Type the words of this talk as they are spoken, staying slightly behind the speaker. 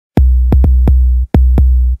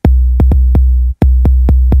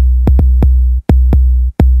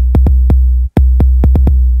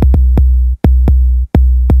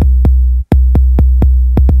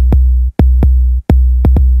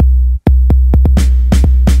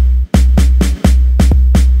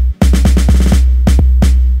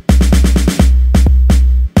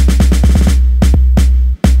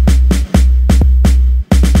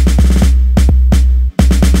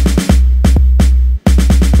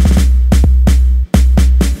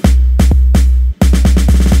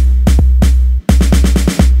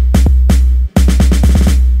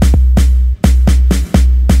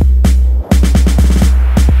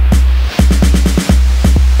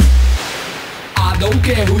don't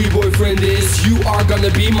care who your boyfriend is, you are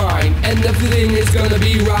gonna be mine, and everything is gonna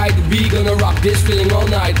be right. We gonna rock this feeling all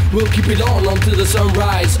night. We'll keep it on until the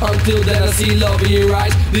sunrise. Until then I see love in your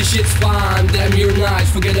eyes. This shit's fine, damn you're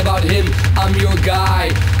nice. Forget about him, I'm your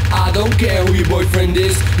guy. I don't care who your boyfriend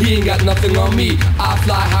is, he ain't got nothing on me. I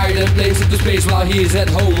fly higher than planes into space while he is at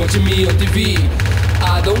home watching me on TV.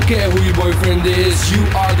 I don't care who your boyfriend is, you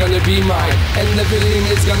are gonna be mine, and everything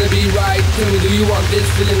is gonna be right. Tell me, do you want this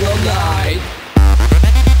feeling all night?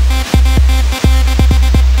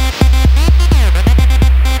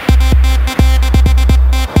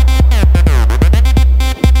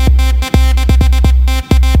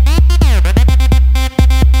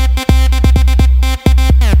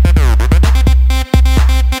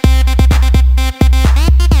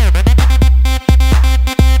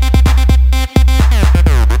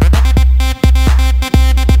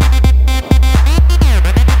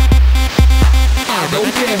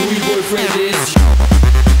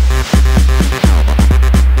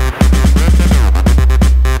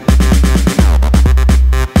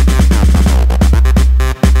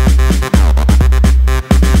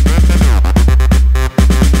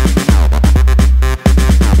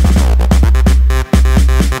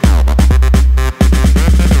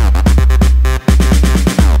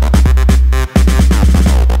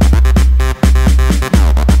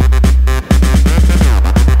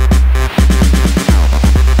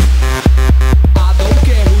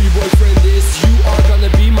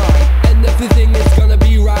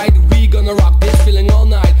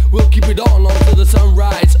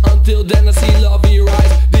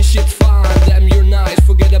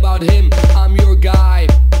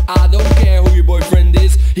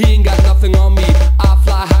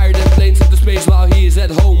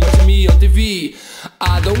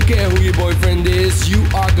 I don't care who your boyfriend is, you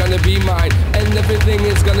are gonna be mine, and everything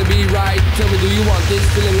is gonna be right. Tell me, do you want this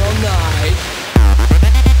feeling all night?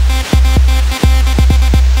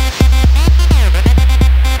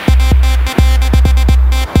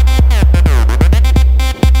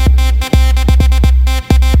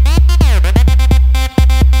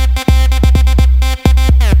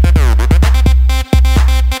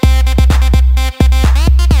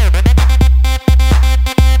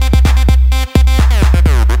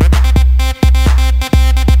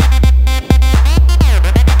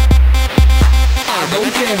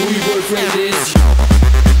 Who your boyfriend is.